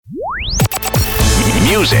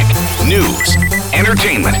music, news,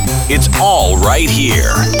 entertainment. It's all right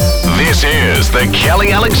here. This is The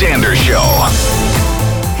Kelly Alexander Show.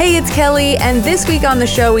 Hey, it's Kelly, and this week on the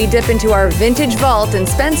show, we dip into our vintage vault and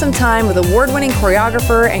spend some time with award-winning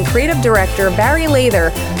choreographer and creative director Barry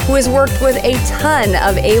Lather, who has worked with a ton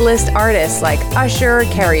of A-list artists like Usher,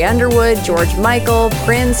 Carrie Underwood, George Michael,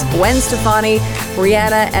 Prince, Gwen Stefani,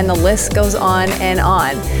 Rihanna, and the list goes on and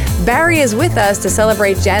on. Barry is with us to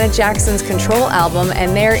celebrate Janet Jackson's Control album,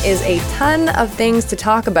 and there is a ton of things to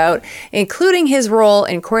talk about, including his role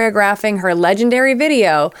in choreographing her legendary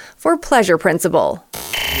video for Pleasure Principle.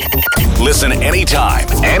 Listen anytime,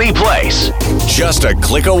 any place. Just a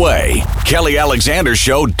click away.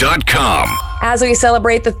 KellyAlexanderShow.com. As we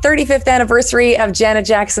celebrate the 35th anniversary of Janet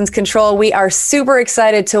Jackson's Control, we are super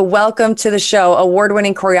excited to welcome to the show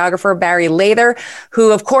award-winning choreographer Barry Lather,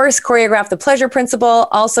 who, of course, choreographed the Pleasure Principle,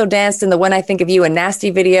 also danced in the When I Think of You and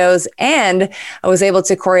Nasty videos, and was able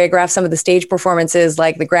to choreograph some of the stage performances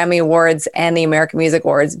like the Grammy Awards and the American Music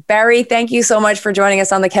Awards. Barry, thank you so much for joining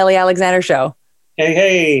us on the Kelly Alexander Show.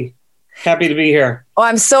 Hey. Happy to be here. Oh,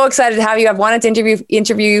 I'm so excited to have you. I've wanted to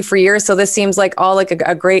interview you for years, so this seems like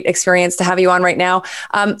a great experience to have you on right now.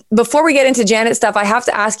 Before we get into Janet stuff, I have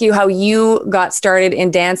to ask you how you got started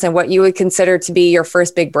in dance and what you would consider to be your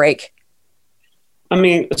first big break. I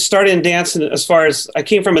mean, started in dance as far as I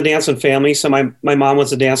came from a dancing family. So my mom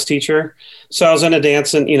was a dance teacher. So I was in a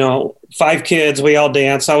dancing, 5 kids, we all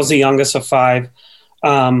danced. I was the youngest of 5.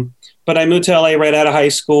 But I moved to LA right out of high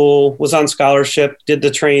school, was on scholarship, did the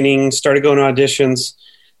training, started going to auditions.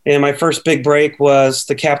 And my first big break was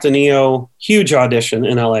the Captain EO huge audition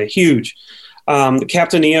in LA, huge. The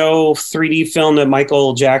Captain EO 3D film that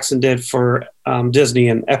Michael Jackson did for Disney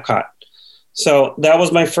and Epcot. So that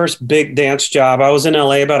was my first big dance job. I was in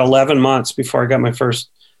LA about 11 months before I got my first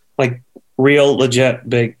real legit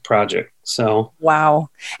big project. So wow.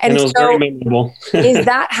 And it was very memorable. Is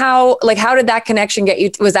that how did that connection get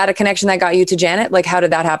you? Was that a connection that got you to Janet? How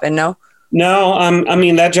did that happen? No, I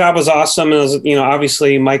mean, that job was awesome. It was,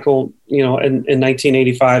 obviously Michael, in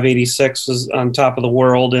 1985, 86 was on top of the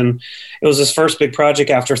world, and it was his first big project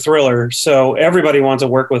after Thriller. So everybody wanted to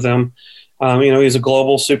work with him. He's a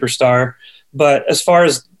global superstar, but as far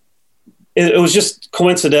as it was just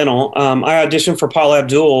coincidental. I auditioned for Paula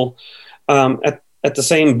Abdul, at the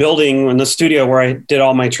same building in the studio where I did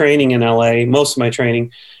all my training in LA, most of my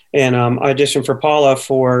training. And I auditioned for Paula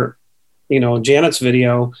for, Janet's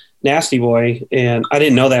video, Nasty Boy. And I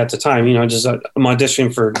didn't know that at the time, I'm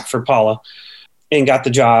auditioning for Paula and got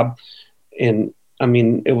the job. And I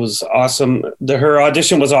mean, it was awesome. Her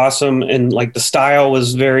audition was awesome. And the style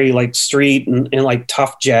was very street and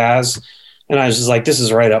tough jazz. And I was just this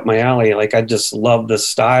is right up my alley. I just love this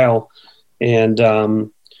style.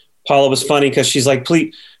 And, Paula was funny because she's like,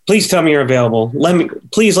 please tell me you're available.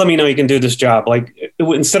 Please let me know you can do this job.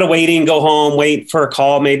 Instead of waiting, go home, wait for a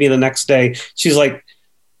call, maybe the next day. She's like,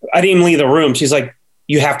 I didn't even leave the room. She's like,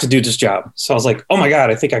 you have to do this job. So I was like, oh my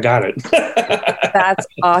God, I think I got it. That's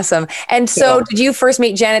awesome. And so did you first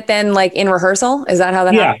meet Janet then in rehearsal? Is that how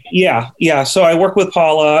that happened? Yeah. So I worked with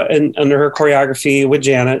Paula and under her choreography with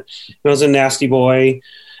Janet. I was in Nasty Boy.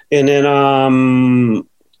 And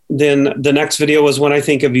then the next video was When I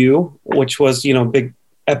Think of You, which was, big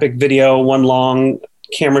epic video, one long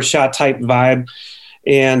camera shot type vibe.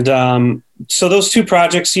 And so those 2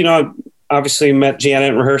 projects, obviously met Janet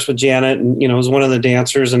and rehearsed with Janet and, was one of the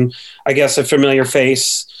dancers and I guess a familiar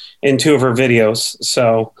face in 2 of her videos.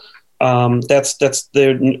 So that's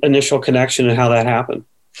the initial connection and how that happened.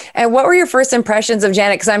 And what were your first impressions of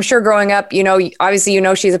Janet? Because I'm sure growing up,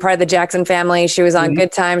 obviously, she's a part of the Jackson family. She was on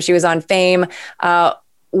Good Times. She was on Fame.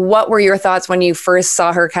 What were your thoughts when you first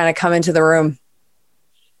saw her kind of come into the room?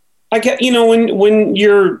 I get, when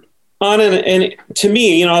you're on and to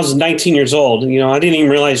me, I was 19 years old, I didn't even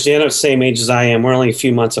realize Janet was the same age as I am. We're only a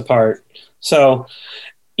few months apart. So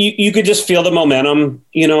you could just feel the momentum,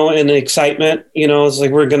 and the excitement, it's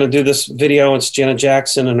we're going to do this video. It's Janet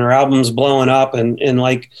Jackson and her album's blowing up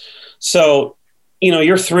so,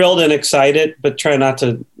 you're thrilled and excited, but try not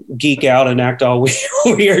to geek out and act all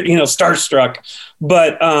weird, starstruck.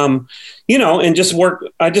 But, and just work.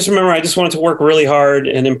 I just remember I just wanted to work really hard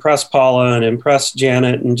and impress Paula and impress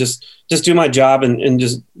Janet and just do my job and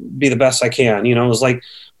just be the best I can. It was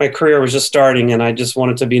my career was just starting and I just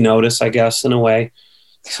wanted to be noticed, I guess, in a way.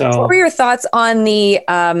 So what were your thoughts on the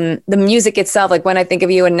music itself? When I Think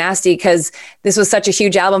of You and Nasty, because this was such a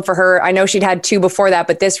huge album for her. I know she'd had 2 before that,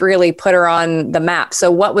 but this really put her on the map.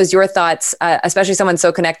 So what was your thoughts, especially someone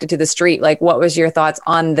so connected to the street? What was your thoughts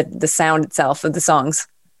on the sound itself of the songs?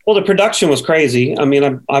 Well, the production was crazy. I mean,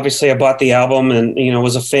 I bought the album and,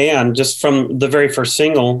 was a fan just from the very first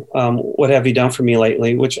single, What Have You Done For Me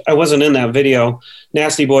Lately, which I wasn't in that video.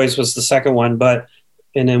 Nasty Boys was the second one,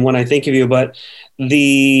 and then When I Think of You, but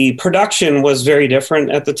the production was very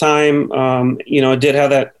different at the time. It did have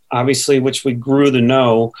that, obviously, which we grew to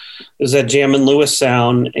know, is that Jam and Lewis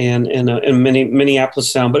sound and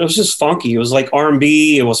Minneapolis sound, but it was just funky. It was like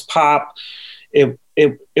R&B, it was pop. It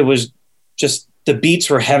was just, the beats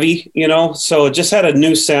were heavy, so it just had a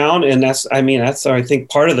new sound. And that's I think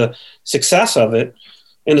part of the success of it.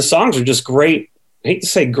 And the songs are just great. I hate to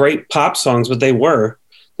say great pop songs, but they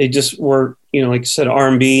just were, like I said,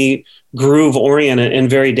 R&B, groove oriented and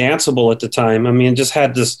very danceable at the time. I mean, it just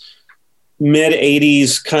had this mid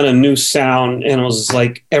 80s kind of new sound. And it was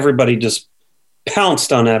like, everybody just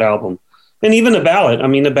pounced on that album. And even the ballad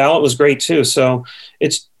was great too. So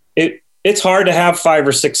it's hard to have 5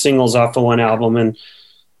 or 6 singles off of one album. And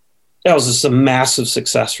that was just a massive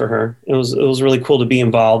success for her. It was really cool to be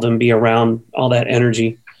involved and be around all that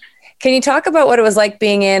energy. Can you talk about what it was like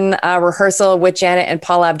being in rehearsal with Janet and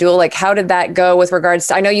Paula Abdul? Like, how did that go with regards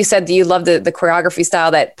to, I know you said that you loved the choreography style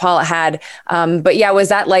that Paula had, but yeah, was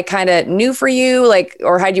that like kind of new for you? Like,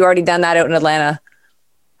 or had you already done that out in Atlanta?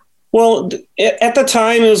 Well, at the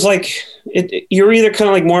time, it was like, you're either kind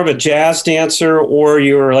of like more of a jazz dancer or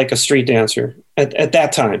you were like a street dancer at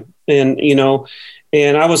that time. And,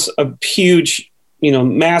 and I was a huge,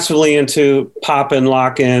 massively into poppin',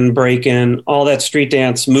 lockin', breakin', all that street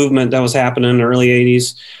dance movement that was happening in the early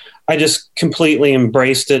 80s. I just completely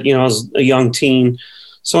embraced it. I was a young teen.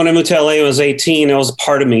 So when I moved to LA, I was 18, it was a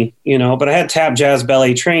part of me, but I had tap, jazz,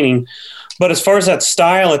 ballet training. But as far as that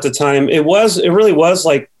style at the time, it really was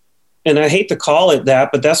like, and I hate to call it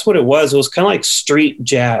that, but that's what it was. It was kind of like street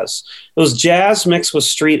jazz. It was jazz mixed with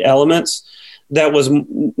street elements. That was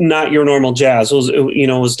not your normal jazz. It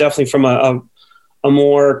was definitely from a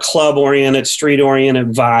more club oriented, street oriented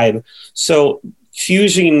vibe. So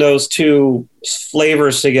fusing those two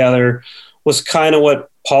flavors together was kind of what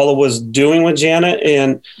Paula was doing with Janet.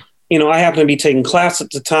 And, I happened to be taking class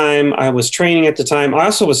at the time. I was training at the time. I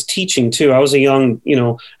also was teaching too. I was a young,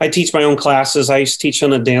 I teach my own classes. I used to teach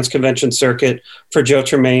on the dance convention circuit for Joe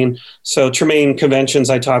Tremaine. So Tremaine conventions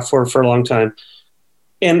I taught for a long time.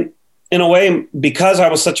 And in a way, because I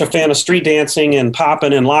was such a fan of street dancing and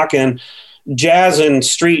popping and locking, jazz and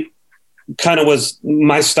street kind of was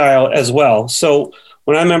my style as well. So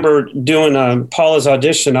when I remember doing Paula's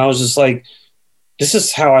audition, I was just like, this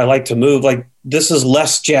is how I like to move. Like, this is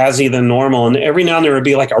less jazzy than normal. And every now and then there would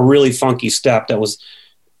be like a really funky step that was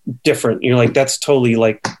different. You're like, that's totally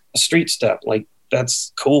like a street step. Like,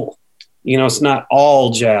 that's cool. It's not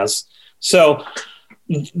all jazz. So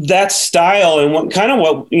that style and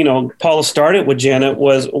what Paula started with Janet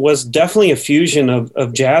was definitely a fusion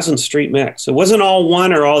of jazz and street mix. It wasn't all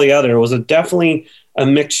one or all the other. It was definitely a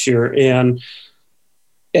mixture. And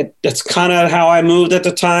that's kind of how I moved at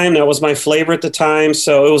the time. That was my flavor at the time.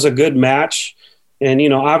 So it was a good match. And,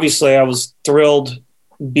 obviously I was thrilled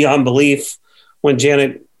beyond belief when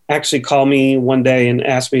Janet actually called me one day and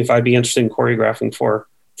asked me if I'd be interested in choreographing for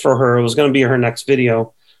her. It was going to be her next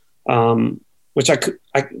video, which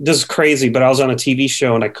this is crazy, but I was on a TV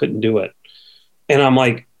show and I couldn't do it. And I'm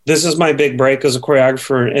like, this is my big break as a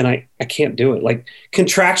choreographer. And I can't do it. Like,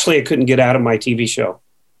 contractually, I couldn't get out of my TV show.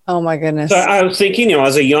 Oh my goodness. So I was thinking,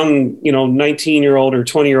 as a young, 19-year-old or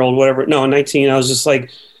 20-year-old, whatever. No, 19, I was just like,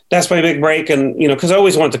 that's my big break. And, because I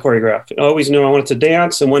always wanted to choreograph. I always knew I wanted to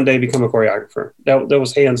dance and one day become a choreographer. That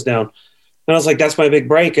was hands down. And I was like, that's my big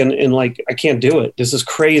break. And like, I can't do it. This is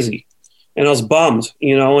crazy. And I was bummed,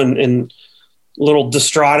 and a little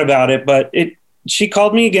distraught about it. But she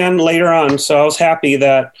called me again later on. So I was happy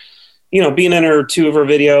that, being in two of her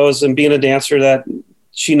videos and being a dancer that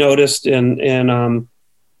she noticed and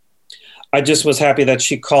I just was happy that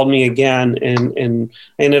she called me again and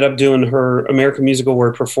I ended up doing her American Music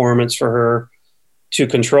Award performance for her to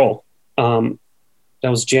Control. That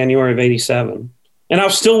was January of 87. And I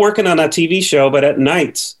was still working on that TV show, but at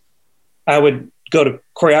nights I would go to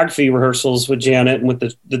choreography rehearsals with Janet and with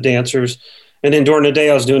the dancers. And then during the day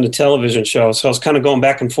I was doing the television show. So I was kind of going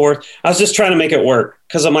back and forth. I was just trying to make it work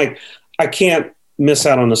because I'm like, I can't miss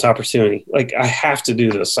out on this opportunity. Like, I have to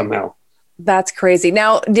do this somehow. That's crazy.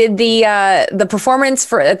 Now, did the performance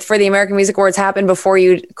for the American Music Awards happen before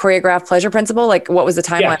you choreographed Pleasure Principle? Like, what was the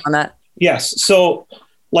timeline on that? Yes. So,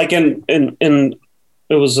 like in it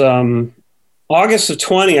was August of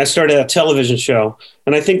 20, I started a television show,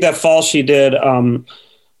 and I think that fall she did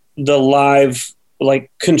the live,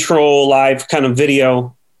 like Control live kind of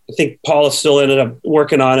video. I think Paula still ended up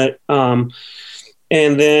working on it.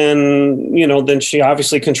 And then, then she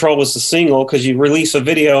obviously Control was the single, because you release a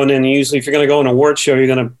video, and then usually if you're going to go on an award show, you're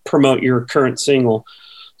going to promote your current single.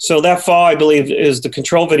 So that fall, I believe, is the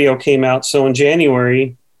Control video came out. So in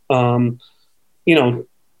January, and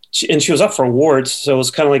she was up for awards. So it was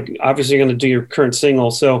kind of like, obviously you're going to do your current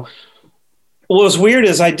single. So what was weird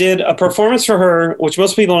is I did a performance for her, which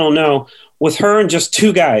most people don't know, with her and just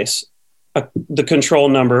two guys, the Control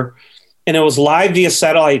number. And it was live via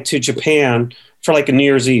satellite to Japan for like a New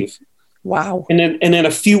Year's Eve. Wow. And then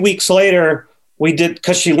a few weeks later, we did,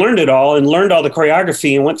 because she learned it all and learned all the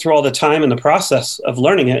choreography and went through all the time in the process of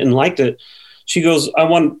learning it and liked it. She goes, I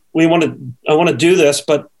want to do this,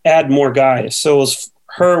 but add more guys. So it was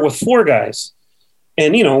her with 4 guys.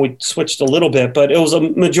 And, we switched a little bit, but it was a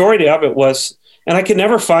majority of it was, and I could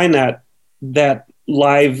never find that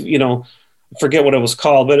live, I forget what it was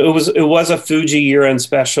called, but it was a Fuji year-end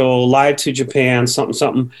special, live to Japan, something.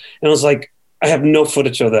 And it was like, I have no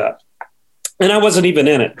footage of that. And I wasn't even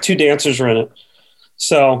in it. 2 dancers were in it.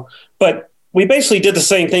 So, but we basically did the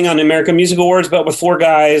same thing on the American Music Awards, but with 4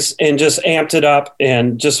 guys, and just amped it up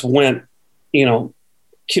and just went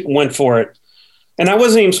for it. And I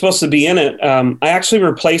wasn't even supposed to be in it. I actually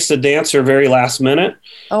replaced a dancer very last minute.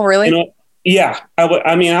 Oh, really? Yeah.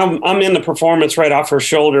 I'm in the performance right off her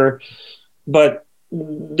shoulder, but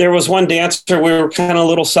there was one dancer we were kind of a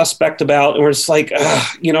little suspect about, and we're just like,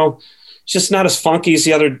 it's just not as funky as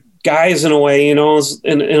the other guys in a way, and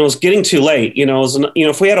it was getting too late.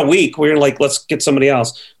 If we had a week, we were like, let's get somebody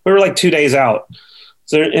else. We were like 2 days out.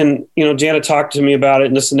 So, and, Janet talked to me about it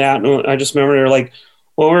and this and that. And I just remember they were like,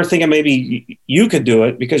 well, we were thinking maybe you could do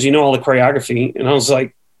it because you know all the choreography. And I was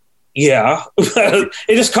like, yeah. It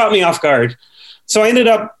just caught me off guard. So I ended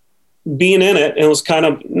up being in it, and it was kind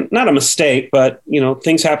of not a mistake, but,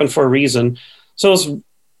 things happen for a reason. So it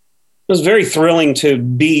was very thrilling to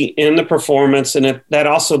be in the performance, and that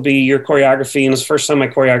also be your choreography. And it's the first time my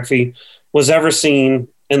choreography was ever seen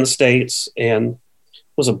in the States, and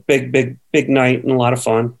it was a big, big, big night and a lot of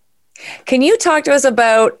fun. Can you talk to us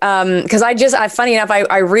about, because funny enough, I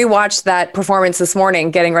rewatched that performance this morning,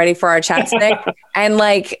 getting ready for our chat today. And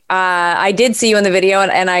I did see you in the video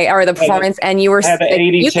or the performance, and you were, the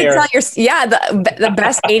 80s you hair. Could tell the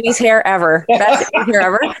best 80s hair ever. Best 80s hair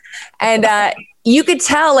ever. And you could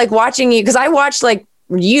tell, watching you, because I watched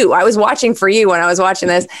I was watching for you when I was watching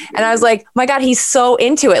this, and I was like, my God, he's so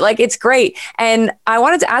into it. It's great. And I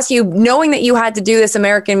wanted to ask you, knowing that you had to do this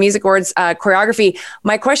American Music Awards choreography,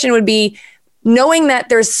 my question would be, knowing that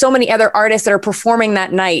there's so many other artists that are performing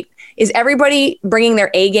that night, is everybody bringing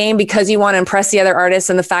their A game because you want to impress the other artists,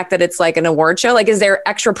 and the fact that it's like an award show? Is there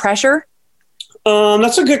extra pressure?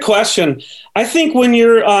 That's a good question. I think when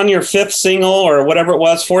you're on your 5th single or whatever it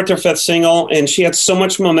was, 4th or 5th single, and she had so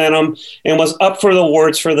much momentum and was up for the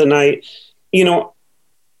awards for the night,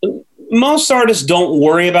 most artists don't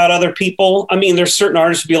worry about other people. I mean, there's certain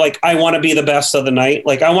artists who be like, I want to be the best of the night.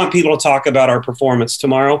 I want people to talk about our performance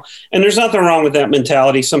tomorrow. And there's nothing wrong with that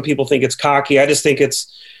mentality. Some people think it's cocky. I just think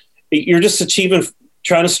you're just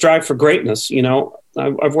trying to strive for greatness.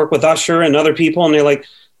 I've worked with Usher and other people, and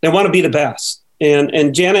they want to be the best.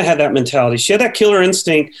 And Janet had that mentality. She had that killer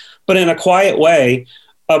instinct, but in a quiet way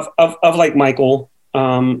of like Michael,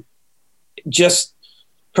 just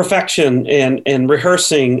perfection and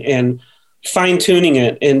rehearsing and fine tuning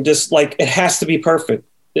it, and just it has to be perfect.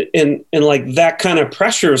 And that kind of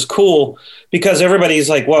pressure is cool, because everybody's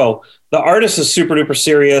like, whoa, the artist is super duper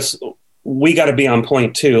serious. We got to be on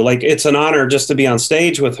point too. It's an honor just to be on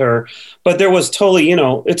stage with her. But there was totally,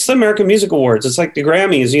 it's the American Music Awards. It's like the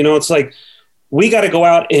Grammys, it's we got to go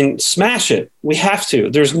out and smash it. We have to.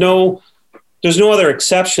 There's no other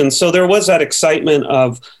exception. So there was that excitement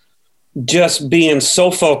of just being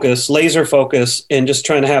so focused, laser focused, and just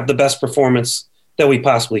trying to have the best performance that we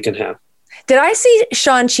possibly can have. Did I see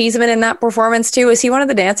Sean Cheeseman in that performance too? Was he one of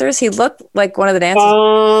the dancers? He looked like one of the dancers.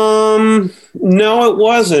 No, it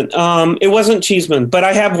wasn't. It wasn't Cheeseman, but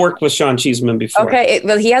I have worked with Sean Cheeseman before. Okay.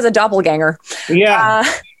 Well, he has a doppelganger. Yeah.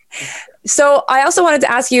 So I also wanted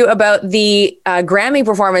to ask you about the Grammy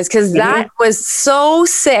performance, because that was so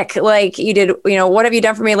sick. You did, What Have You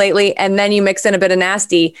Done For Me Lately? And then you mixed in a bit of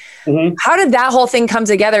Nasty. Mm-hmm. How did that whole thing come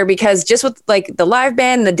together? Because just with the live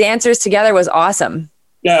band and the dancers together was awesome.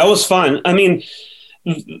 Yeah, it was fun. I mean,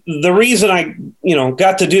 the reason I,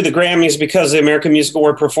 got to do the Grammys because the American Music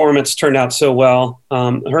Award performance turned out so well.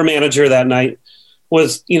 Her manager that night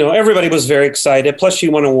was, everybody was very excited. Plus she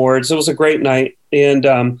won awards. It was a great night.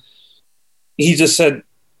 And, he just said,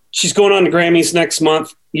 she's going on to Grammys next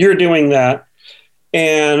month. You're doing that.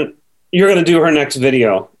 And you're going to do her next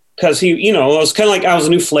video. Because it was kind of like I was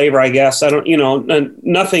a new flavor, I guess. I don't,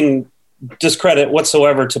 nothing discredit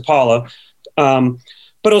whatsoever to Paula.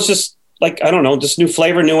 But it was just like, I don't know, just new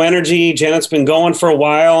flavor, new energy. Janet's been going for a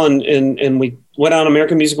while, and we went on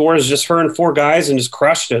American Music Awards, just her and 4 guys, and just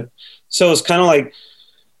crushed it. So it was kind of like,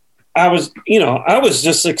 I was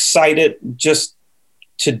just excited just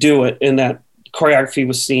to do it, and that choreography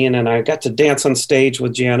was seen, and I got to dance on stage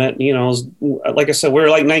with Janet. You know, it was, like I said, we were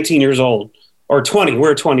like 19 years old or 20. We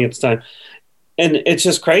were 20 at the time. And it's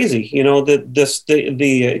just crazy, you know,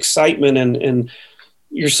 the excitement, and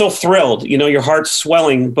you're so thrilled, you know, your heart's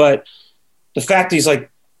swelling. But the fact he's like,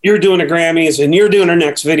 you're doing the Grammys and you're doing our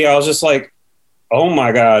next video, I was just like, oh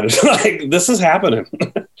my God, like this is happening.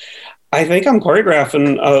 I think I'm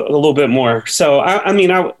choreographing a little bit more. So,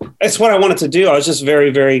 it's what I wanted to do. I was just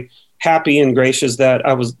very, very happy and gracious that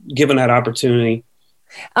I was given that opportunity.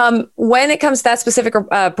 When it comes to that specific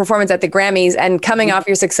performance at the Grammys and coming off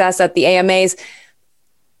your success at the AMAs,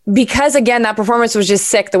 because again, that performance was just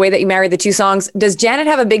sick, the way that you married the 2 songs, does Janet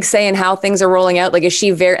have a big say in how things are rolling out? Like, is she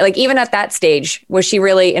even at that stage, was she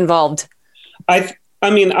really involved? I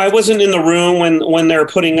wasn't in the room when they were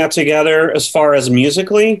putting that together as far as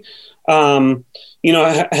musically. Had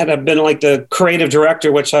I been like the creative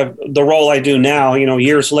director, the role I do now, you know,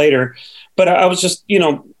 years later, but I was just, you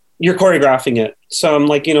know, you're choreographing it. So I'm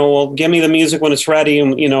like, you know, well, give me the music when it's ready.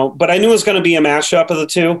 And, you know, but I knew it was going to be a mashup of the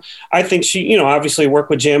 2. I think she, you know, obviously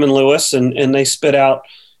worked with Jam and Lewis, and they spit out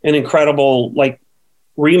an incredible like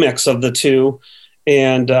remix of the 2.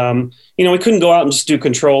 And, we couldn't go out and just do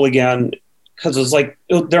Control again, because it was like,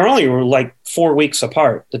 they're only were like 4 weeks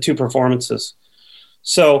apart, the 2 performances.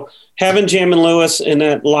 So having Jam and Lewis in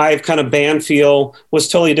that live kind of band feel was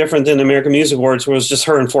totally different than the American Music Awards, where it was just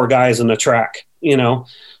her and 4 guys in the track, you know?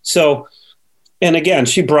 So, and again,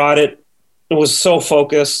 she brought it. It was so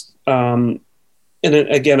focused. And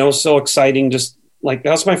it was so exciting. Just like, that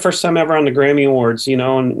was my first time ever on the Grammy Awards, you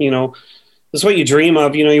know, and, you know, that's what you dream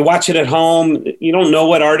of. You know, you watch it at home. You don't know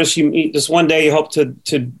what artists you meet. Just one day you hope to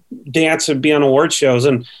dance and be on award shows.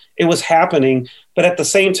 And it was happening. But at the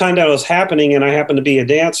same time that it was happening, and I happened to be a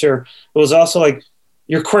dancer, it was also like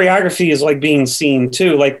your choreography is like being seen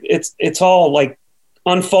too. Like it's all like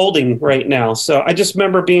unfolding right now. So I just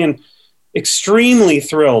remember being extremely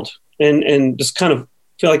thrilled and just kind of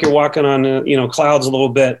feel like you're walking on clouds a little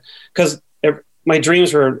bit, because my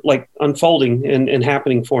dreams were like unfolding and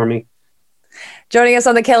happening for me. Joining us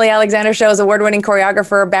on the Kelly Alexander Show is award-winning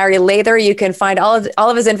choreographer Barry Lather. You can find all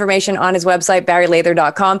of his information on his website,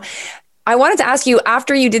 barrylather.com. I wanted to ask you,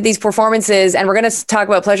 after you did these performances, and we're going to talk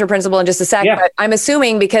about Pleasure Principle in just a sec, but I'm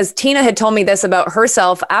assuming, because Tina had told me this about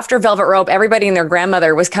herself, after Velvet Rope, everybody and their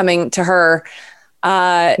grandmother was coming to her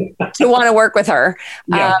to want to work with her.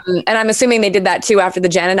 Yeah. And I'm assuming they did that too after the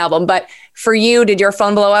Janet album. But for you, did your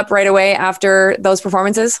phone blow up right away after those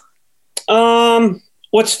performances?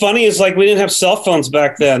 What's funny is, like, we didn't have cell phones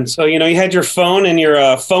back then. So, you know, you had your phone and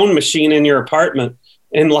your phone machine in your apartment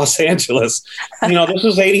in Los Angeles. You know, this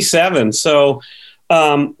was 87. So,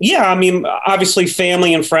 obviously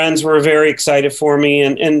family and friends were very excited for me,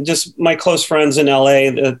 and just my close friends in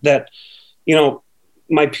LA that, you know,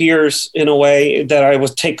 my peers in a way that I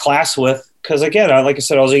would take class with. Cause again, like I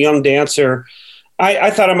said, I was a young dancer.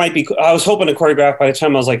 I thought I was hoping to choreograph by the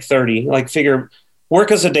time I was like 30, like figure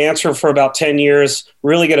work as a dancer for about 10 years,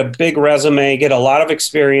 really get a big resume, get a lot of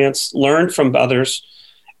experience, learn from others.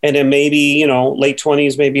 And then maybe, you know, late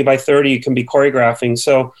 20s, maybe by 30, you can be choreographing.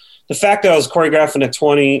 So the fact that I was choreographing at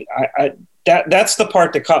 20, that's the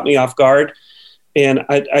part that caught me off guard. And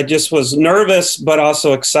I just was nervous, but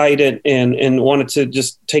also excited and wanted to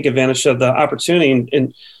just take advantage of the opportunity.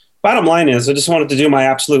 And bottom line is, I just wanted to do my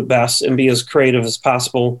absolute best and be as creative as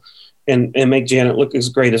possible and make Janet look as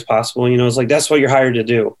great as possible. You know, it's like, that's what you're hired to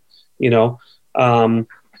do, you know?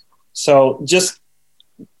 So just,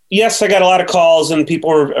 yes, I got a lot of calls and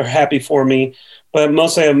people are happy for me, but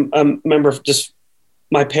mostly I remember just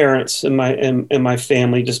my parents and my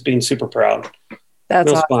family just being super proud.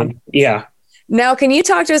 That's awesome. Fun. Yeah. Now, can you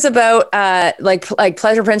talk to us about like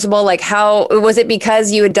Pleasure Principle? Like, how was it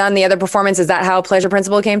because you had done the other performance? Is that how Pleasure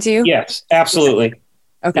Principle came to you? Yes, absolutely.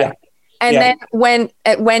 Okay. Yeah. And then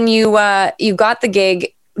when you got the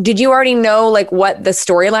gig, did you already know like what the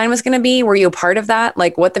storyline was going to be? Were you a part of that?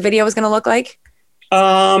 Like what the video was going to look like?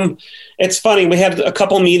 It's funny. We had a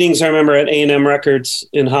couple meetings, I remember, at A&M Records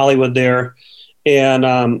in Hollywood there.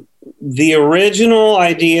 And the original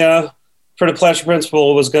idea for the Pleasure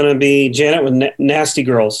Principle was going to be Janet with nasty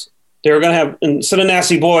girls. They were going to have, instead of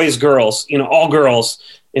nasty boys, girls, you know, all girls,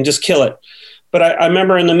 and just kill it. But I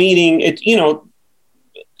remember in the meeting,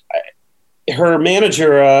 her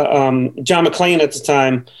manager, John McClane at the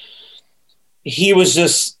time, he was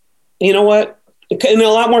just, you know what? and a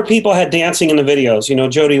lot more people had dancing in the videos,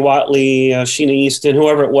 Jodie Watley, Sheena Easton,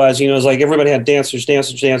 whoever it was, it was like everybody had dancers. And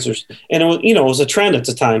it was, it was a trend at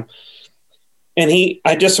the time. And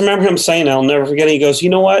I just remember him saying, I'll never forget it. He goes, you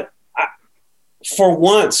know what? For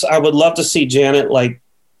once, I would love to see Janet,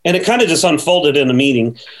 and it kind of just unfolded in a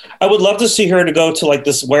meeting. I would love to see her to go to like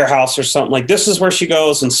this warehouse or something. Like this is where she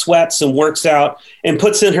goes and sweats and works out and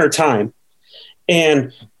puts in her time.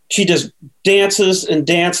 And she just dances and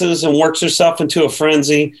dances and works herself into a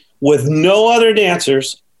frenzy with no other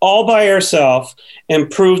dancers, all by herself, and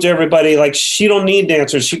prove to everybody like she don't need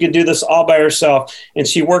dancers. She could do this all by herself. And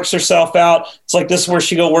she works herself out. It's like this is where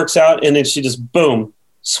she works out, and then she just boom,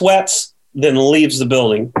 sweats, then leaves the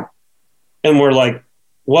building. And we're like,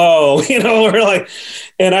 whoa, we're like,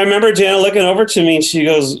 and I remember Janet looking over to me and she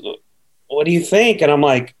goes, what do you think? And I'm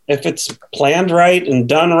like, if it's planned right and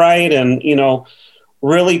done right and,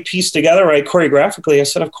 really pieced together right choreographically, I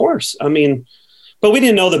said, of course. I mean, but we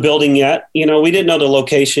didn't know the building yet. We didn't know the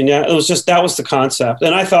location yet. It was just, that was the concept.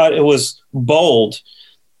 And I thought it was bold,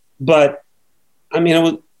 but I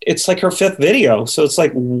mean, it's like her 5th video. So it's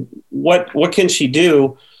like, what can she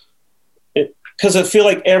do? Because I feel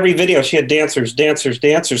like every video she had dancers.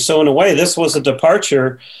 So in a way, this was a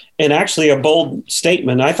departure and actually a bold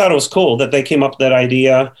statement. I thought it was cool that they came up with that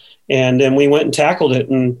idea, and then we went and tackled it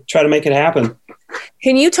and tried to make it happen.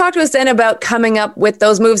 Can you talk to us then about coming up with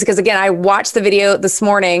those moves? Because again, I watched the video this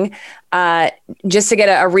morning just to get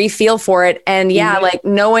a refeel for it. And like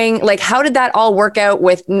knowing, like, how did that all work out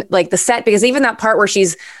with like the set? Because even that part where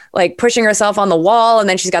she's like pushing herself on the wall and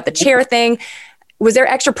then she's got the chair thing, was there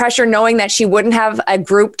extra pressure knowing that she wouldn't have a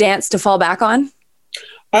group dance to fall back on?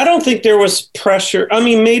 I don't think there was pressure. I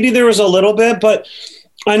mean, maybe there was a little bit, but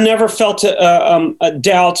I never felt a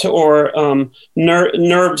doubt or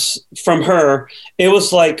nerves from her. It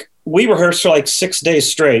was like we rehearsed for like 6 days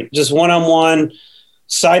straight, just one-on-one,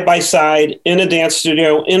 side by side, in a dance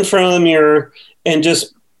studio, in front of the mirror, and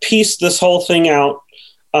just pieced this whole thing out.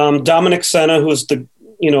 Dominic Senna, who's the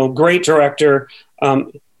great director,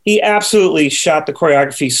 he absolutely shot the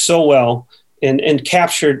choreography so well and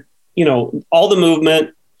captured all the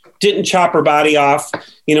movement. Didn't chop her body off.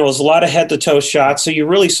 It was a lot of head to toe shots. So you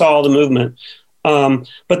really saw all the movement.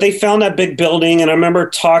 But they found that big building. And I remember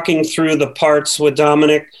talking through the parts with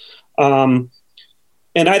Dominic. And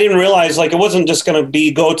I didn't realize it wasn't just going to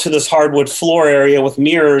be go to this hardwood floor area with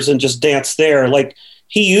mirrors and just dance there. Like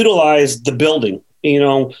he utilized the building. We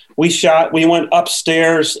went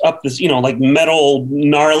upstairs, up this, metal,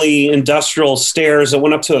 gnarly industrial stairs that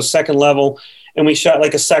went up to a second level. And we shot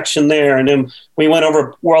like a section there. And then we went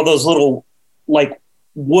over where all those little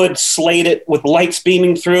wood slated with lights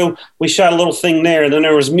beaming through. We shot a little thing there. And then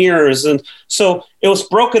there was mirrors. And so it was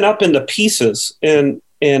broken up into pieces. And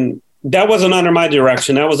that wasn't under my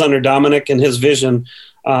direction. That was under Dominic and his vision.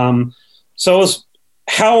 So it was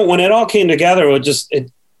when it all came together,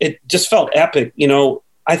 it just felt epic.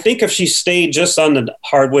 I think if she stayed just on the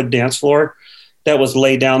hardwood dance floor that was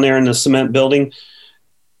laid down there in the cement building,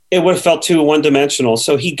 it would have felt too one-dimensional.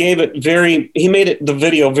 So he made the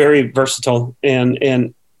video very versatile,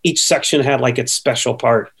 and each section had like its special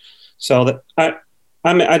part. So that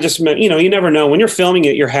I just meant, you never know when you're filming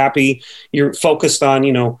it, you're happy, you're focused on,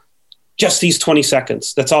 just these 20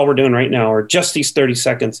 seconds. That's all we're doing right now, or just these 30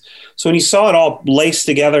 seconds. So when you saw it all laced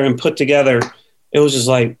together and put together, it was just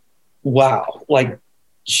like, wow, like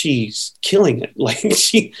she's killing it. Like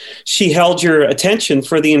she held your attention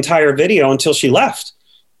for the entire video until she left.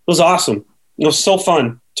 It was awesome. It was so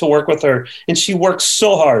fun to work with her. And she worked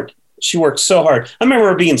so hard. I remember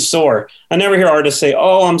her being sore. I never hear artists say,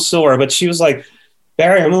 oh, I'm sore. But she was like,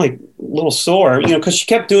 Barry, I'm like a little sore, because she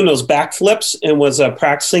kept doing those backflips and was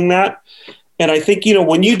practicing that. And I think,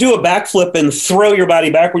 when you do a backflip and throw your body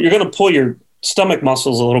backward, you're going to pull your stomach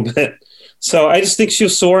muscles a little bit. So I just think she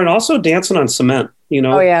was sore, and also dancing on cement,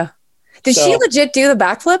 Oh, yeah. Did she legit do the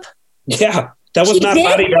backflip? Yeah. That was not a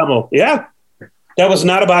body double. Yeah. That was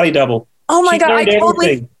not a body double. Oh my God. I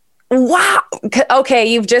totally. Wow. Okay.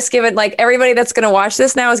 You've just given everybody that's going to watch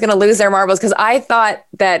this now is going to lose their marbles. Cause I thought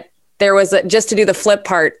that there was just to do the flip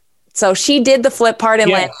part. So she did the flip part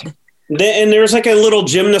and landed. And there was like a little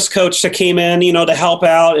gymnast coach that came in, to help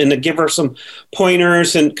out and to give her some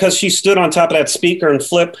pointers. And cause she stood on top of that speaker and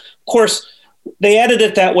flip. Of course they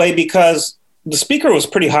edited it that way because the speaker was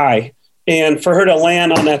pretty high. And for her to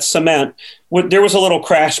land on that cement, there was a little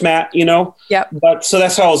crash mat, Yep. But so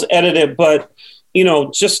that's how it was edited. But,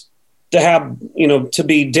 just to have, to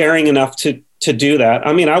be daring enough to to do that.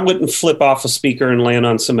 I mean, I wouldn't flip off a speaker and land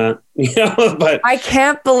on cement, but I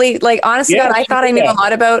can't believe, like, honestly, Yeah, God, I she thought I did knew that. a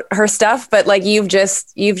lot about her stuff, but like you've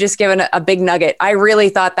just given a big nugget. I really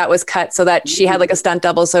thought that was cut so that she had like a stunt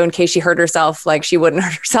double. So in case she hurt herself, like she wouldn't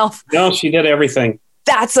hurt herself. no, she did everything.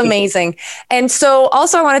 That's amazing. And so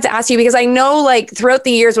also I wanted to ask you, because I know like throughout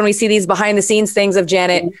the years when we see these behind the scenes things of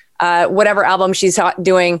Janet, whatever album she's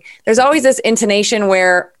doing, there's always this intonation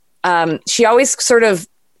where she always sort of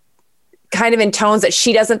kind of intones that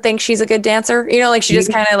she doesn't think she's a good dancer, like she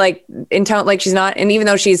just kind of like intone like she's not. And even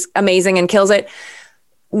though she's amazing and kills it,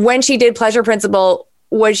 when she did Pleasure Principle,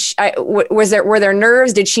 were there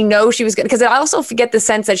nerves? Did she know she was good? Because I also get the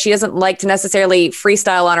sense that she doesn't like to necessarily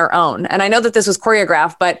freestyle on her own. And I know that this was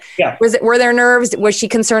choreographed, but were there nerves? Was she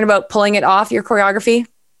concerned about pulling it off your choreography?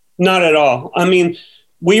 Not at all. I mean,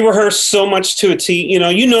 we rehearse so much to a T,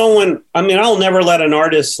 I'll never let an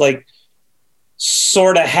artist like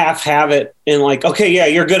sort of half have it and like, okay, yeah,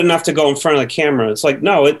 you're good enough to go in front of the camera. It's like,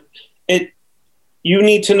 no, you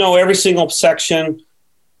need to know every single section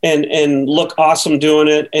and look awesome doing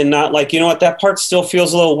it, and not like, that part still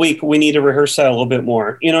feels a little weak. We need to rehearse that a little bit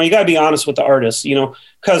more. You got to be honest with the artists,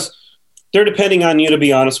 because they're depending on you to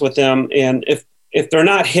be honest with them. And if they're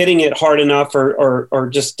not hitting it hard enough or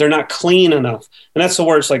just they're not clean enough, and that's the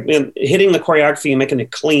word. It's like, man, hitting the choreography and making it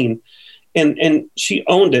clean. And she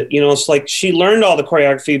owned it. It's like she learned all the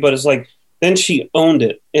choreography, but it's like then she owned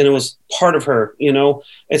it and it was part of her.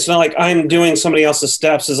 It's not like I'm doing somebody else's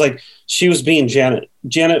steps. It's like she was being Janet.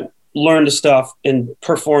 Janet learned the stuff and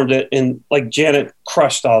performed it, and like Janet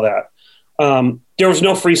crushed all that. There was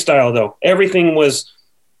no freestyle though. Everything was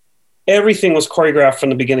choreographed from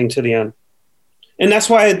the beginning to the end. And that's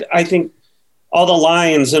why I think all the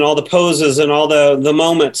lines and all the poses and all the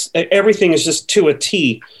moments, everything is just to a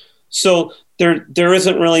T. So there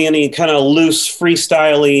isn't really any kind of loose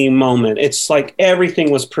freestyle-y moment. It's like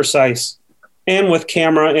everything was precise, and with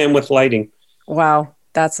camera and with lighting. Wow,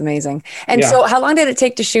 that's amazing. And so how long did it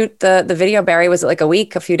take to shoot the video, Barry? Was it like a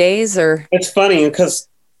week, a few days, or? It's funny because,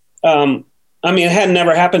 it had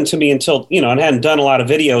never happened to me until, I hadn't done a lot of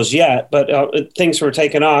videos yet, but things were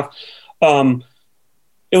taking off.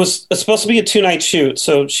 It's supposed to be a 2-night shoot.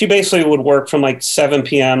 So she basically would work from like 7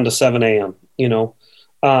 p.m. to 7 a.m.,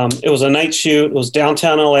 It was a night shoot. It was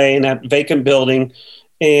downtown LA in that vacant building.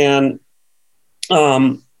 And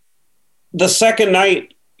the second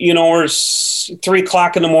night, we're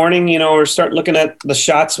 3:00 in the morning, we're starting looking at the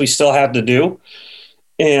shots we still had to do.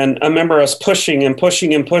 And I remember us pushing and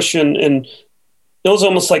pushing and pushing. And it was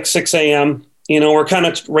almost like 6 a.m. We're kind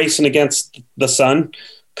of racing against the sun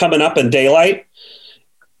coming up in daylight.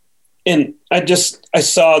 And I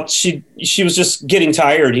saw she was just getting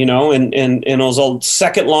tired, and it was a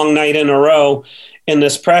second long night in a row and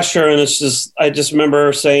this pressure. And I just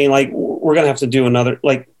remember saying like, we're going to have to do another,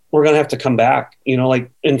 like, we're going to have to come back,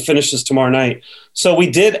 and finish this tomorrow night. So we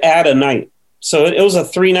did add a night. So it was a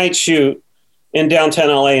 3-night shoot in downtown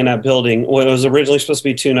LA in that building. Well, it was originally supposed to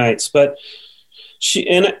be 2 nights, but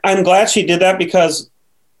and I'm glad she did that, because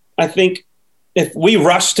I think if we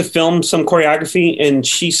rush to film some choreography and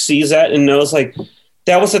she sees that and knows like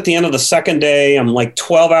that was at the end of the second day, I'm like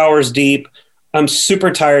 12 hours deep. I'm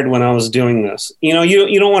super tired when I was doing this. You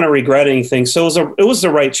don't want to regret anything. So it was the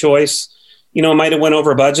right choice. It might have went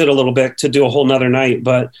over budget a little bit to do a whole nother night,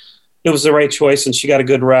 but it was the right choice, and she got a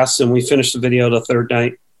good rest, and we finished the video the third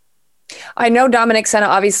night. I know Dominic Sena,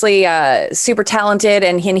 obviously super talented,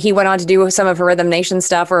 and he went on to do some of her Rhythm Nation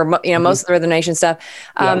stuff, or most of the Rhythm Nation stuff.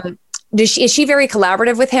 Is she very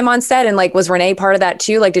collaborative with him on set? And like, was Renee part of that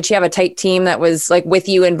too? Like, did she have a tight team that was like with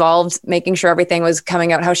you involved, making sure everything was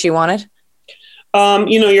coming out how she wanted?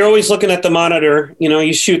 You're always looking at the monitor,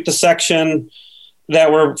 you shoot the section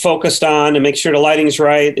that we're focused on and make sure the lighting's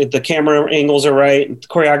right, if the camera angles are right, the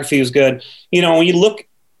choreography is good. When you look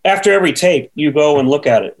after every take, you go and look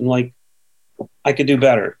at it and like, I could do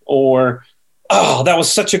better. Or, oh, that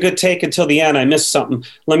was such a good take until the end. I missed something.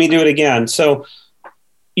 Let me do it again. So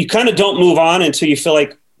you kind of don't move on until you feel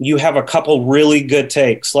like you have a couple really good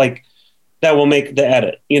takes, like that will make the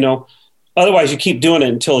edit, Otherwise, you keep doing it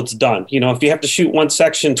until it's done. If you have to shoot one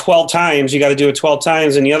section 12 times, you got to do it 12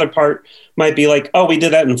 times. And the other part might be like, oh, we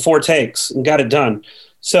did that in 4 takes and got it done.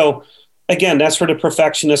 So again, that's where the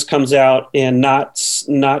perfectionist comes out, and not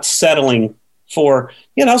settling for,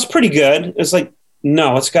 it's pretty good. It's like,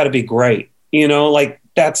 no, it's got to be great. Like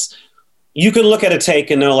you can look at a take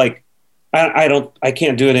and know like, I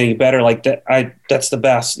can't do it any better. Like that, that's the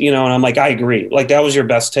best, and I'm like, I agree. Like that was your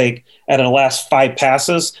best take out of the last 5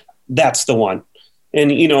 passes. That's the one.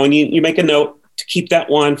 And, and you make a note to keep that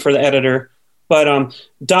one for the editor. But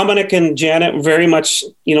Dominic and Janet were very much,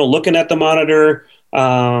 looking at the monitor.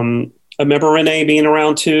 I remember Renee being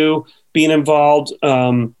around too, being involved,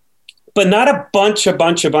 but not a bunch of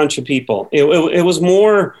people. It was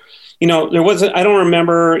more, there wasn't, I don't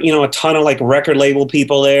remember, a ton of like record label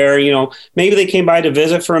people there. Maybe they came by to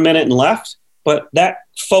visit for a minute and left, but that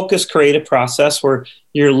focused creative process where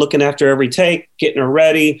you're looking after every take, getting her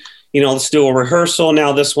ready, let's do a rehearsal.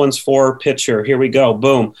 Now this one's for picture. Here we go.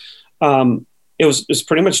 Boom. It was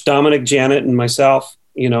pretty much Dominic, Janet, and myself.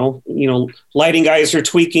 Lighting guys are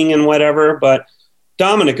tweaking and whatever, but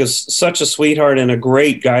Dominic is such a sweetheart and a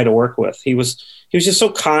great guy to work with. He was just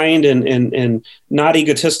so kind and not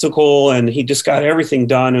egotistical, and he just got everything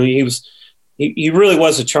done. And he really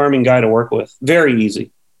was a charming guy to work with. Very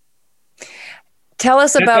easy. Tell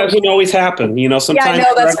us about. That doesn't always happen, sometimes. Yeah,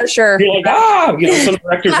 no, that's for sure. You're like, some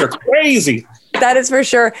directors are crazy. That is for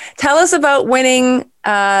sure. Tell us about winning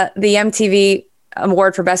the MTV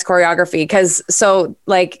award for best choreography.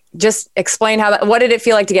 Just explain what did it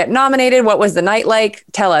feel like to get nominated? What was the night like?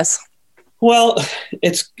 Tell us. Well,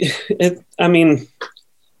 it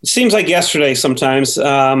seems like yesterday sometimes.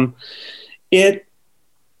 And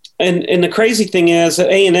the crazy thing is that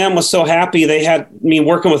A&M was so happy. They had me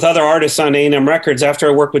working with other artists on A&M Records. After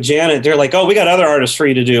I worked with Janet, they're like, oh, we got other artists for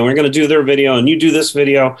you to do. We're going to do their video and you do this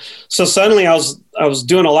video. So suddenly I was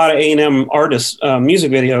doing a lot of A&M artists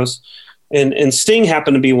music videos, and Sting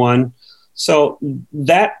happened to be one. So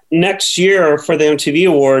that next year for the MTV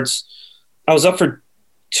Awards, I was up for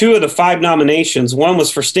 2 of the 5 nominations. One was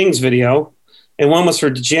for Sting's video and one was for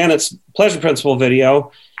Janet's Pleasure Principle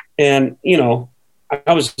video. And,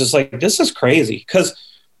 I was just like, this is crazy, because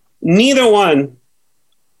neither one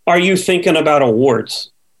are you thinking about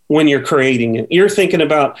awards when you're creating it. You're thinking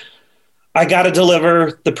about, I got to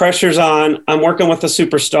deliver, the pressure's on, I'm working with a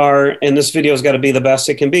superstar, and this video's got to be the best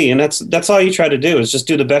it can be. And that's all you try to do, is just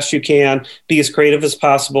do the best you can, be as creative as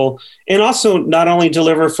possible, and also not only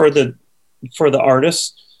deliver for the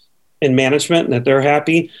artists and management that they're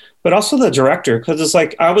happy, but also the director. Because it's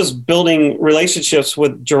like I was building relationships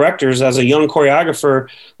with directors as a young choreographer.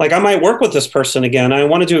 Like, I might work with this person again. I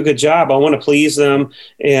want to do a good job. I want to please them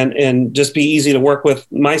and just be easy to work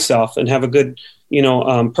with myself and have a good,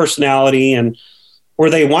 personality, and where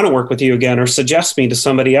they want to work with you again or suggest me to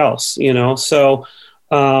somebody else, So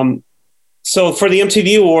for the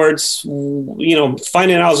MTV Awards,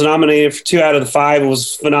 finding out I was nominated for 2 out of the 5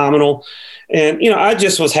 was phenomenal. And, I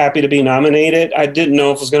just was happy to be nominated. I didn't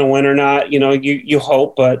know if I was going to win or not. You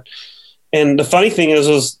hope, and the funny thing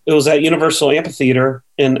is, it was at Universal Amphitheater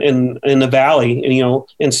in the Valley, and,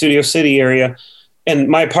 in Studio City area. And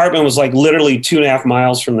my apartment was like literally 2.5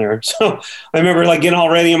 miles from there. So I remember like getting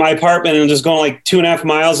all ready in my apartment and just going like 2.5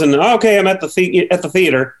 miles and okay, I'm at the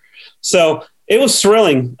theater. So it was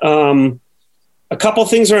thrilling. A couple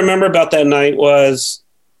things I remember about that night was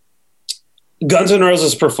Guns N'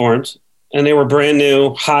 Roses performed. And they were brand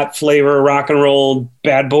new, hot flavor, rock and roll,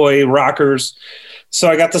 bad boy rockers. So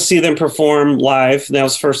I got to see them perform live. That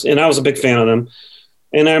was first, and I was a big fan of them.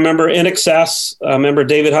 And I remember In Excess. I remember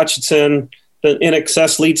David Hutchinson, the In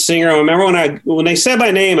Excess lead singer. I remember when they said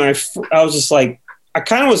my name, I was just like, I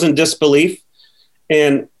kind of was in disbelief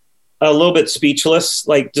and a little bit speechless,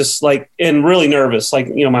 and really nervous.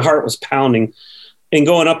 My heart was pounding and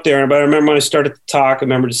going up there. But I remember when I started to talk, I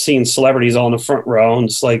remember just seeing celebrities all in the front row and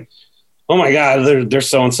just like, oh my God, they're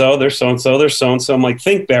so-and-so, they're so-and-so, they're so-and-so. I'm like,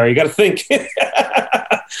 think, Barry, you got to think,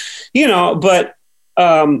 but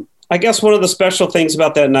I guess one of the special things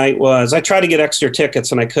about that night was I tried to get extra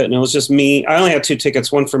tickets and I couldn't. It was just me. I only had 2 tickets,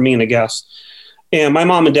 one for me and a guest. And my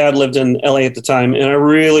mom and dad lived in LA at the time, and I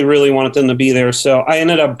really, really wanted them to be there. So I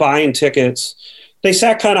ended up buying tickets. They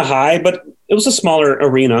sat kind of high, but it was a smaller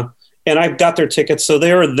arena, and I got their tickets. So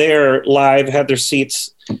they were there live, had their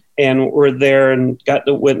seats, and were there and got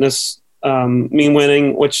to witness me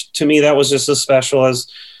winning, which to me, that was just as special as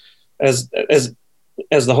the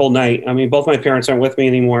whole night. I mean, both my parents aren't with me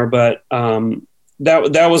anymore, but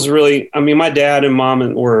that was really, my dad and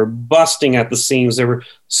mom were busting at the seams. They were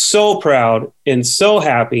so proud and so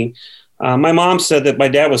happy. My mom said that my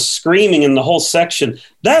dad was screaming in the whole section,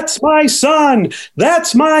 "That's my son!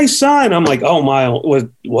 That's my son!" I'm like, oh my, what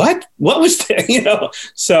was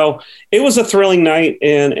that? So it was a thrilling night.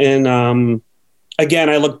 And again,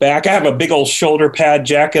 I look back, I have a big old shoulder pad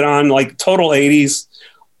jacket on, like total 80s,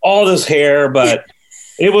 all this hair, but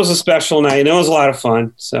it was a special night and it was a lot of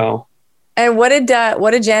fun. So. And what did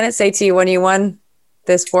Janet say to you when you won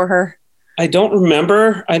this for her? I don't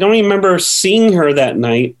remember. I don't even remember seeing her that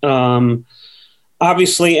night.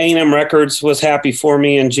 Obviously A&M Records was happy for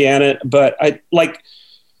me and Janet, but I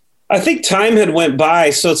I think time had went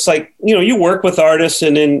by. So it's like, you work with artists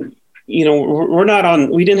and then,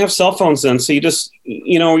 we didn't have cell phones then. So you just,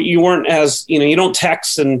 you weren't as, you don't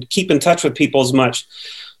text and keep in touch with people as much.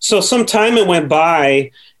 So some time it went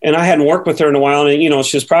by and I hadn't worked with her in a while and,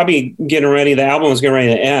 she was probably getting ready. The album was getting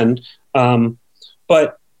ready to end.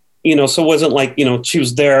 But, so it wasn't like, she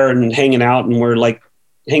was there and hanging out and we're like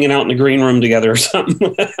hanging out in the green room together or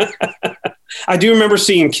something. I do remember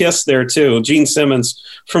seeing Kiss there too. Gene Simmons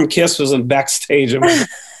from Kiss was in backstage. I'm like,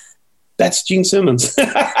 that's Gene Simmons.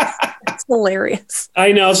 That's hilarious.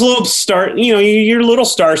 I know it's a little you're a little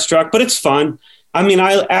starstruck, but it's fun. I mean,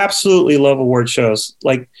 I absolutely love award shows,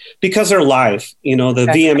 like because they're live, the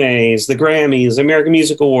VMAs, the Grammys, the American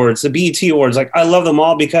Music Awards, the BET Awards. Like I love them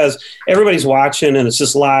all because everybody's watching and it's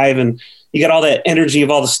just live and you get all that energy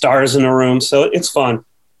of all the stars in the room. So it's fun.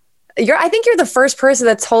 I think you're the first person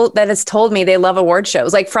that has told me they love award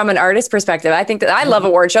shows, like from an artist perspective. I think that I love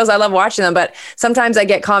award shows. I love watching them, but sometimes I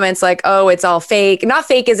get comments like, oh, it's all fake. Not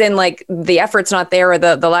fake as in like the effort's not there or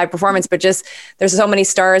the live performance, but just there's so many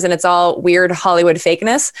stars and it's all weird Hollywood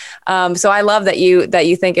fakeness. So I love that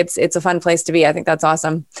you think it's a fun place to be. I think that's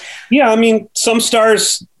awesome. Yeah. I mean, some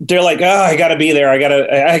stars, they're like, oh, I gotta be there.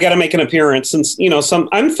 I gotta make an appearance. And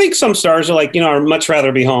I think some stars are like, I'd much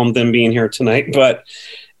rather be home than being here tonight, but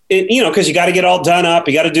because you got to get all done up,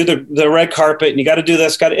 you got to do the red carpet, and you got to do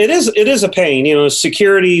this. It is a pain,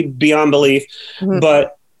 security beyond belief. Mm-hmm.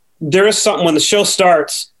 But there is something when the show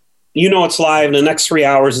starts, it's live. In the next 3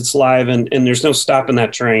 hours, it's live, and there's no stopping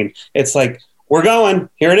that train. It's like we're going.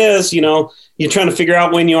 Here it is. You're trying to figure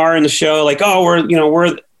out when you are in the show. Like, oh, we're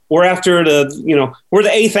after we're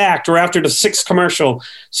the eighth act. We're after the sixth commercial.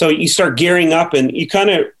 So you start gearing up, and you kind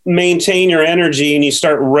of maintain your energy, and you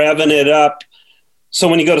start revving it up. So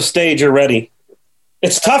when you go to stage, you're ready.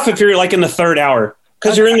 It's tough if you're like in the third hour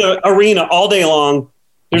because you're in the arena all day long.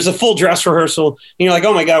 There's a full dress rehearsal. And you're like,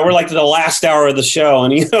 oh my God, we're like the last hour of the show.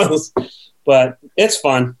 And, but it's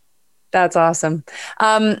fun. That's awesome.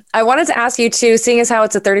 I wanted to ask you too, seeing as how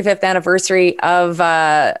it's the 35th anniversary of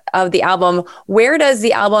the album, where does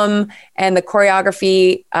the album and the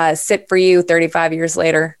choreography sit for you 35 years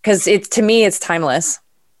later? Because to me, it's timeless.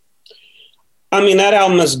 I mean, that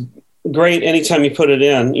album is great anytime you put it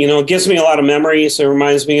in. It gives me a lot of memories. It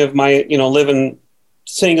reminds me of my, living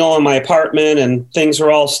single in my apartment and things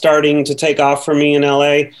were all starting to take off for me in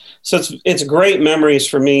LA. So it's great memories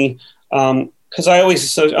for me. Cause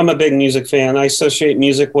I'm a big music fan. I associate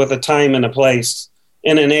music with a time and a place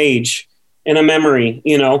and an age and a memory,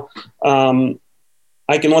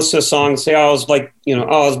 I can listen to a song and say, I was like, I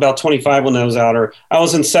was about 25 when that was out, or I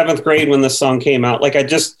was in 7th grade when this song came out. Like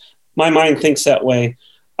my mind thinks that way.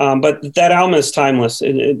 But that album is timeless.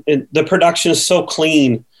 The production is so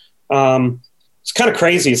clean. It's kind of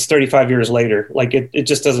crazy. It's 35 years later. Like it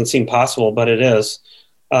just doesn't seem possible, but it is.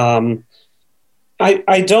 I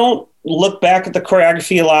don't look back at the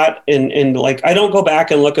choreography a lot and like, I don't go back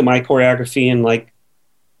and look at my choreography and like,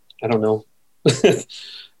 I don't know,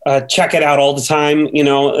 check it out all the time.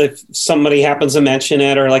 If somebody happens to mention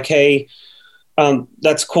it or like, hey,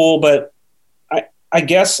 that's cool. But I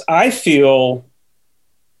guess I feel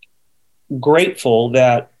grateful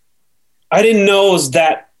that I didn't know it was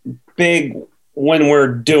that big when we're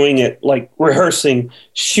doing it, like rehearsing,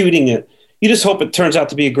 shooting it. You just hope it turns out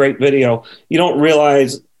to be a great video. You don't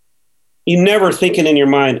realize, you never thinking in your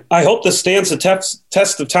mind, I hope this stands the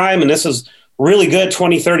test of time and this is really good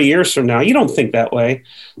 20, 30 years from now. You don't think that way.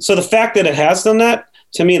 So the fact that it has done that,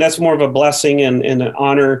 to me, that's more of a blessing and an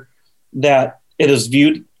honor that it is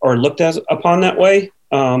viewed or looked upon that way.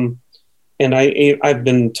 And I've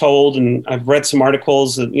been told, and I've read some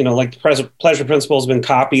articles that, like the Pleasure Principle has been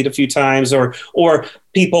copied a few times or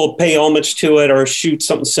people pay homage to it or shoot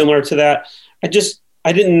something similar to that.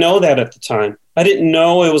 I didn't know that at the time. I didn't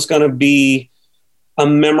know it was going to be a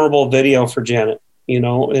memorable video for Janet,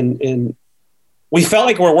 and we felt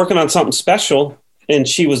like we're working on something special and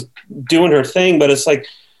she was doing her thing, but it's like,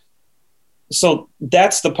 so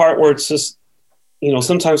that's the part where it's just,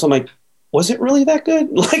 sometimes I'm like, was it really that good?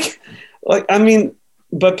 Like, I mean,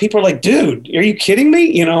 but people are like, dude, are you kidding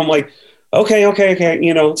me? I'm like,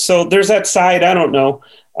 okay. So there's that side. I don't know.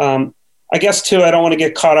 I guess too, I don't want to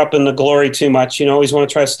get caught up in the glory too much. Always want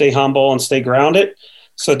to try to stay humble and stay grounded.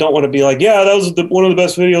 So I don't want to be like, yeah, that was one of the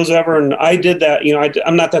best videos ever. And I did that,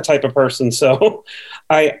 I'm not that type of person. So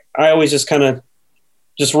I always just kind of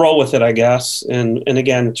just roll with it, I guess. And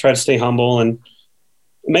again, try to stay humble, and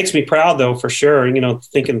it makes me proud though, for sure.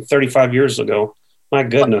 Thinking 35 years ago, my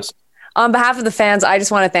goodness. On behalf of the fans, I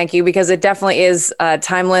just want to thank you because it definitely is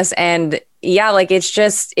timeless, and yeah, like it's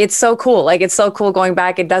so cool. Like it's so cool going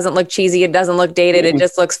back. It doesn't look cheesy. It doesn't look dated. It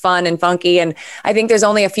just looks fun and funky. And I think there's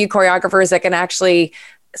only a few choreographers that can actually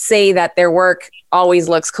say that their work always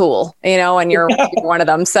looks cool, and you're one of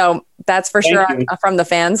them. So that's for sure from the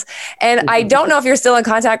fans. And I don't know if you're still in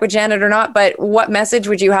contact with Janet or not, but what message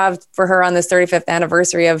would you have for her on this 35th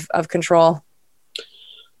anniversary of Control?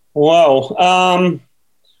 Whoa.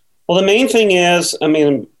 Well, the main thing is,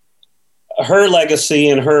 her legacy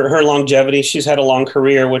and her longevity. She's had a long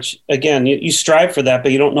career, which again, you strive for that,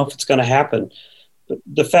 but you don't know if it's going to happen. But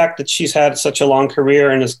the fact that she's had such a long career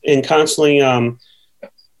and constantly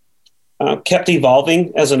kept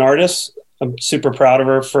evolving as an artist, I'm super proud of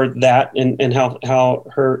her for that and how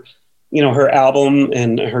her, her album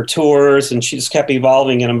and her tours, and she just kept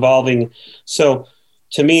evolving and evolving. So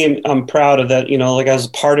to me, I'm proud of that, like as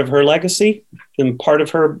part of her legacy and part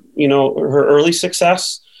of her, her early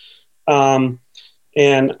success. And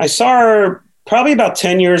I saw her probably about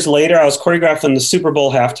 10 years later. I was choreographing the Super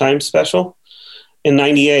Bowl halftime special in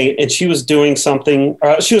 98, and she was doing something.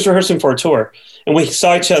 She was rehearsing for a tour, and we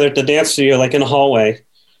saw each other at the dance studio, like in a hallway.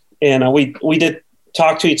 And we did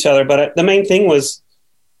talk to each other, but the main thing was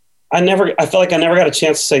I felt like I never got a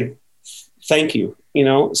chance to say thank you,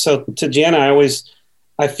 So to Jana,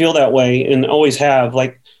 I feel that way and always have.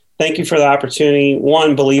 Like, thank you for the opportunity.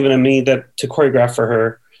 One, believing in me to choreograph for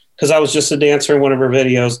her, because I was just a dancer in one of her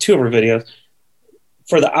videos, two of her videos,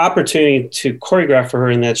 for the opportunity to choreograph for her,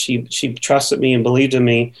 and that she trusted me and believed in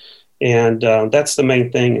me. And that's the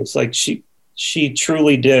main thing. It's like she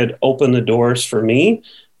truly did open the doors for me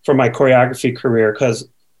for my choreography career, because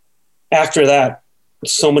after that,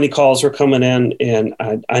 so many calls were coming in, and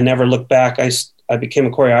I never looked back. I became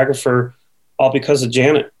a choreographer all because of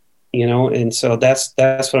Janet, and so that's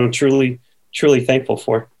what I'm truly, truly thankful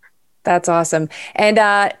for. That's awesome. And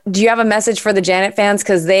do you have a message for the Janet fans?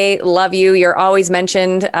 Because they love you. You're always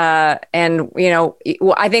mentioned. And,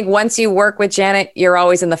 I think once you work with Janet, you're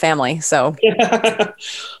always in the family. So,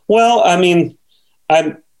 well, I'm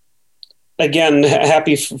again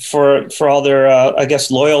happy for all their,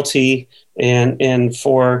 loyalty and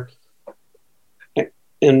for,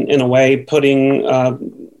 in a way, putting,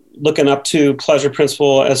 looking up to Pleasure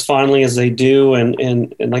Principle as fondly as they do.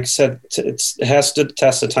 And like I said, it has stood the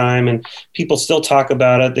test of time, and people still talk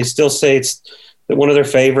about it. They still say it's one of their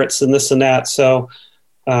favorites and this and that. So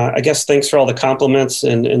I guess thanks for all the compliments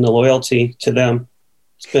and the loyalty to them.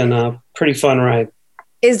 It's been a pretty fun ride.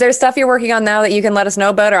 Is there stuff you're working on now that you can let us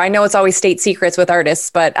know about? Or I know it's always state secrets with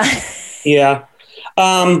artists, but. Yeah.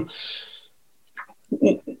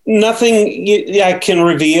 Nothing I can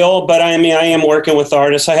reveal, but I am working with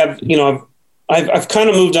artists. I have, I've kind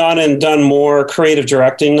of moved on and done more creative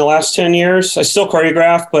directing the last 10 years. I still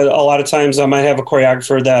choreograph, but a lot of times I might have a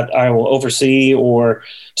choreographer that I will oversee or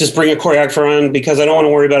just bring a choreographer on, because I don't want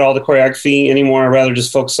to worry about all the choreography anymore. I'd rather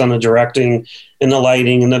just focus on the directing and the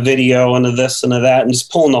lighting and the video and the this and the that, and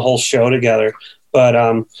just pulling the whole show together. But,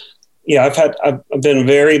 I've been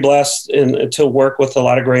very blessed to work with a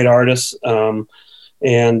lot of great artists.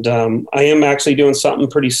 And I am actually doing something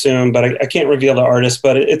pretty soon, but I can't reveal the artist.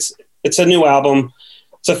 But it's a new album.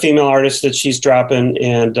 It's a female artist that she's dropping,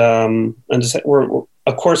 and we're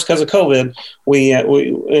of course, because of COVID, we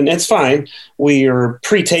and it's fine. We are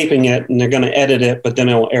pre-taping it, and they're going to edit it, but then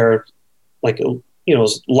it'll air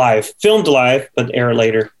live, filmed live, but air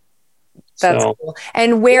later. That's cool.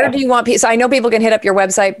 And where do you want people? So I know people can hit up your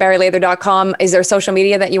website, barrylather.com. Is there social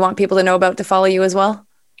media that you want people to know about to follow you as well?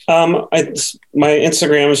 My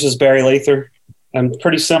Instagram is just Barry Lather. I'm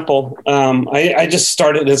pretty simple. I just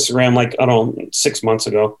started Instagram 6 months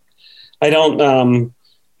ago. I don't,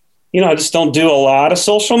 I just don't do a lot of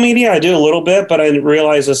social media. I do a little bit, but I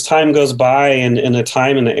realize as time goes by and the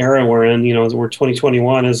time and the era we're in, we're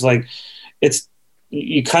 2021 is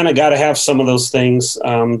you kind of got to have some of those things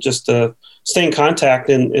just to stay in contact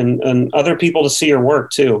and other people to see your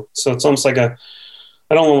work too. So it's almost like I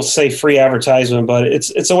don't want to say free advertisement, but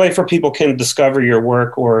it's a way for people can discover your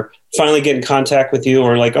work or finally get in contact with you,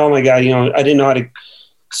 or like, oh my God, I didn't know how to.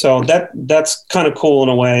 So that's kind of cool in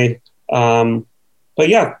a way. But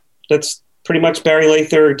yeah, that's pretty much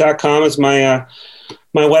barrylather.com is my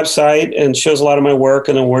website, and shows a lot of my work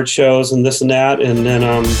and award shows and this and that. And then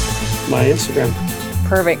my Instagram.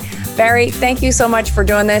 Perfect. Barry, thank you so much for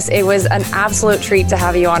doing this. It was an absolute treat to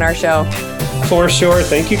have you on our show. For sure.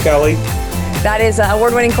 Thank you, Kelly. That is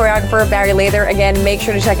award-winning choreographer Barry Lather. Again, make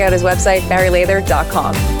sure to check out his website,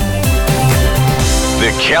 barrylather.com.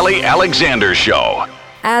 The Kelly Alexander Show.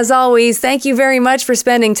 As always, thank you very much for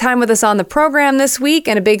spending time with us on the program this week,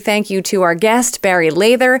 and a big thank you to our guest, Barry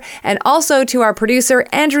Lather, and also to our producer,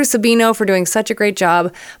 Andrew Sabino, for doing such a great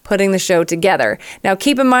job putting the show together. Now,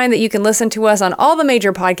 keep in mind that you can listen to us on all the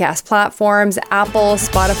major podcast platforms, Apple,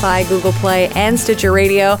 Spotify, Google Play, and Stitcher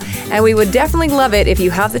Radio, and we would definitely love it if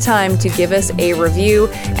you have the time to give us a review.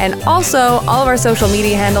 And also, all of our social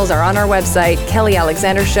media handles are on our website,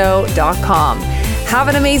 kellyalexandershow.com. Have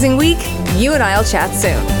an amazing week. You and I'll chat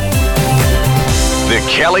soon. The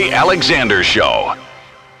Kelly Alexander Show.